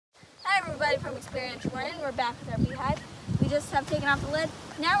everybody from Experiential Learning. We're back with our beehive. We just have taken off the lid.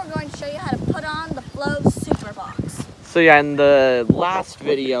 Now we're going to show you how to put on the Flow Super Box. So yeah, in the last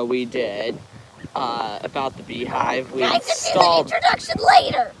video we did about the beehive, we installed... the introduction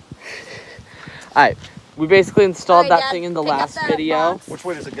later! Alright, we basically installed that Dad, thing in the last video. box. Which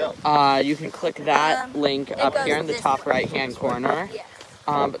way does it go? You can click that link up here in the top right-hand corner. Yeah.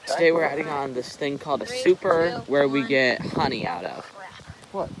 But today we're adding on this thing called a super, where we get honey out of.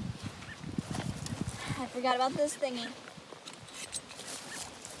 What? I forgot about this thingy.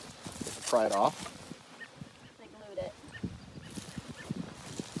 Pry it off. I glued it.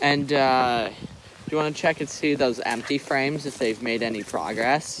 And do you want to check and see those empty frames, if they've made any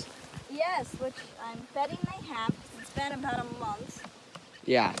progress? Yes, which I'm betting they have, because it's been about a month.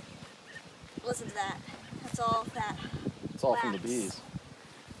 Yeah. Listen to that. That's all that. It's all from the bees.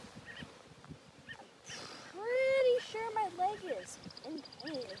 Pretty sure my leg is in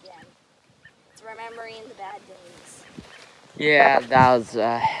pain again. It's remembering the bad days. Yeah, that was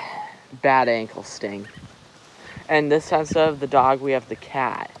a bad ankle sting. And this time instead of the dog, we have the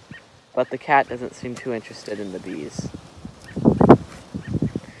cat. But the cat doesn't seem too interested in the bees.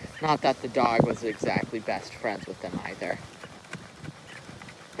 Not that the dog was exactly best friends with them either.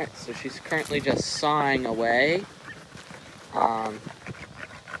 Alright, so she's currently just sawing away.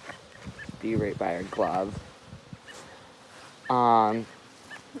 Bee right by her glove.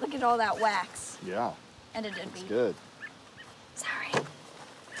 Look at all that wax. Yeah. And it did It's be. good. Sorry.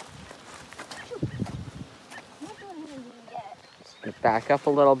 Back up a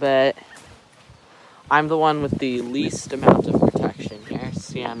little bit. I'm the one with the least amount of protection here.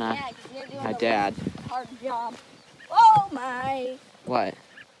 Sienna, Yeah, 'cause you're doing my the dad. hard job. Oh my! What?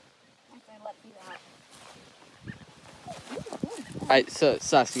 Actually, let you out. Alright, so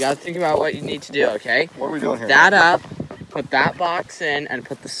Sus, you gotta think about what you need to do, okay? What are we doing here? That up, put that box in, and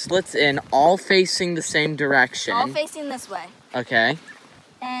put the slits in, all facing the same direction. All facing this way. Okay.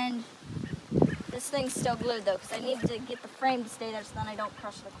 And this thing's still glued though, because I need to get the frame to stay there so then I don't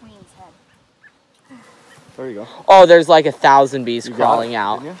crush the queen's head. There you go. Oh, there's like 1,000 bees You got crawling it,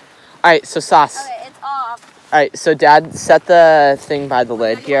 out. didn't you? Alright, so Sus. Okay, it's off. Alright, so Dad, set the thing by the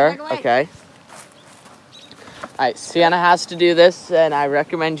lid here. Okay. Alright, Sienna has to do this, and I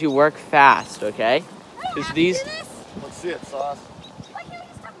recommend you work fast, okay? Because these... Let's see it, Sauce. Why can't we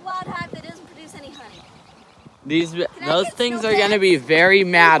just have a wild hive that doesn't produce any honey? Those get things snow are going to pants? be very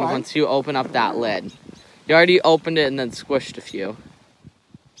mad Fine. once you open up that lid. You already opened it and then squished a few.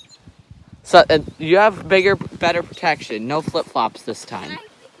 So you have better protection. No flip-flops this time. Can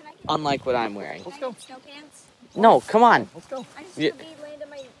I Unlike what I'm wearing. Let's go. snow pants? No, come on. Let's go. I just Yeah. the bee landed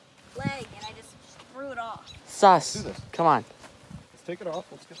my leg and I just threw it off. Sus, Do this. come on. Let's take it off.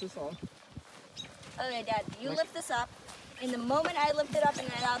 Let's get this on. Okay, Dad, you lift this up. In the moment I lift it up and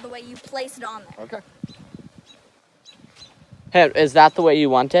get out of the way, you place it on there. Okay. Hey, is that the way you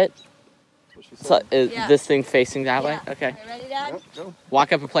want it? That's what she So, said. is Yeah. this thing facing that way? Yeah. Okay. Are you ready, Dad? Yep, go.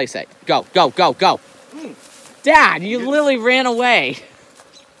 Walk up and place it. Go, go, go, go. Dad, you literally ran away.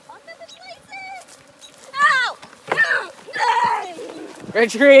 Walk up and place it. Ow! Ow!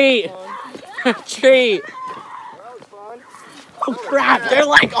 Retreat! Retreat! That was fun. Oh crap, they're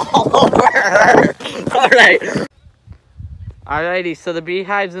like all over her. Alright. Alrighty, so the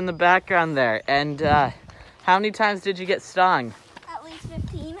beehive's in the background there. And how many times did you get stung? At least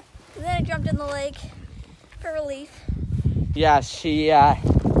 15. And then I jumped in the lake for relief. Yeah, she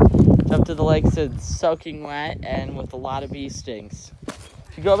jumped to the lake, said soaking wet and with a lot of bee stings.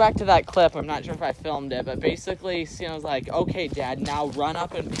 If you go back to that clip, I'm not sure if I filmed it, but basically Sienna was like, okay, Dad, now run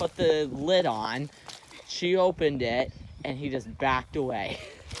up and put the lid on. She opened it, and he just backed away.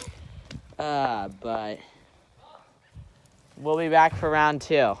 But we'll be back for round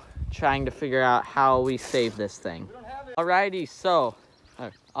 2, trying to figure out how we save this thing. Alrighty, so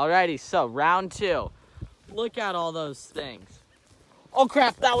round 2. Look at all those things. Oh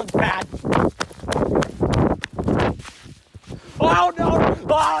crap, that was bad. Oh no!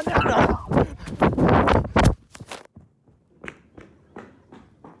 Oh no!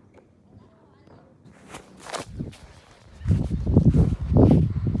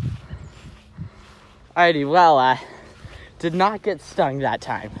 Alrighty, well, did not get stung that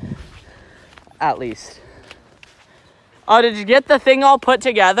time. At least. Oh, did you get the thing all put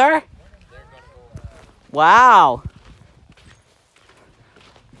together? Wow.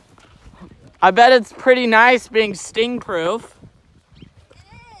 I bet it's pretty nice being sting-proof.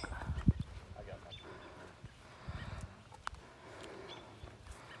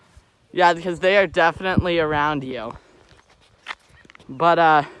 Yeah, because they are definitely around you.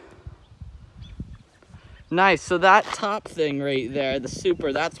 But, Nice, so that top thing right there, the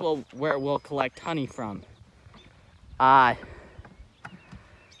super, that's where we'll collect honey from. Yeah,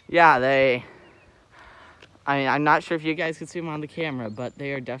 I'm not sure if you guys can see them on the camera, but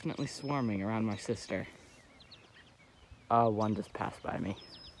they are definitely swarming around my sister. One just passed by me.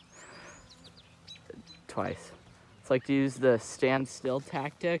 Twice. It's like to use the stand still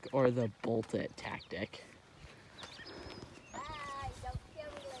tactic or the bolt it tactic.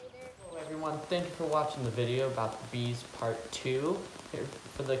 Hello everyone, thank you for watching the video about the bees part 2. Here,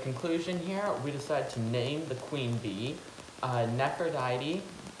 for the conclusion here, we decided to name the queen bee Nefertiti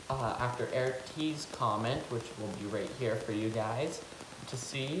after Eric T's comment, which will be right here for you guys to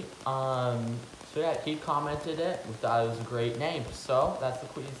see. So yeah, he commented it. We thought it was a great name. So that's the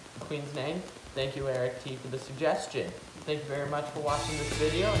queen's name. Thank you, Eric T, for the suggestion. Thank you very much for watching this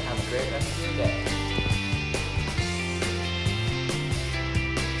video and have a great rest of your day.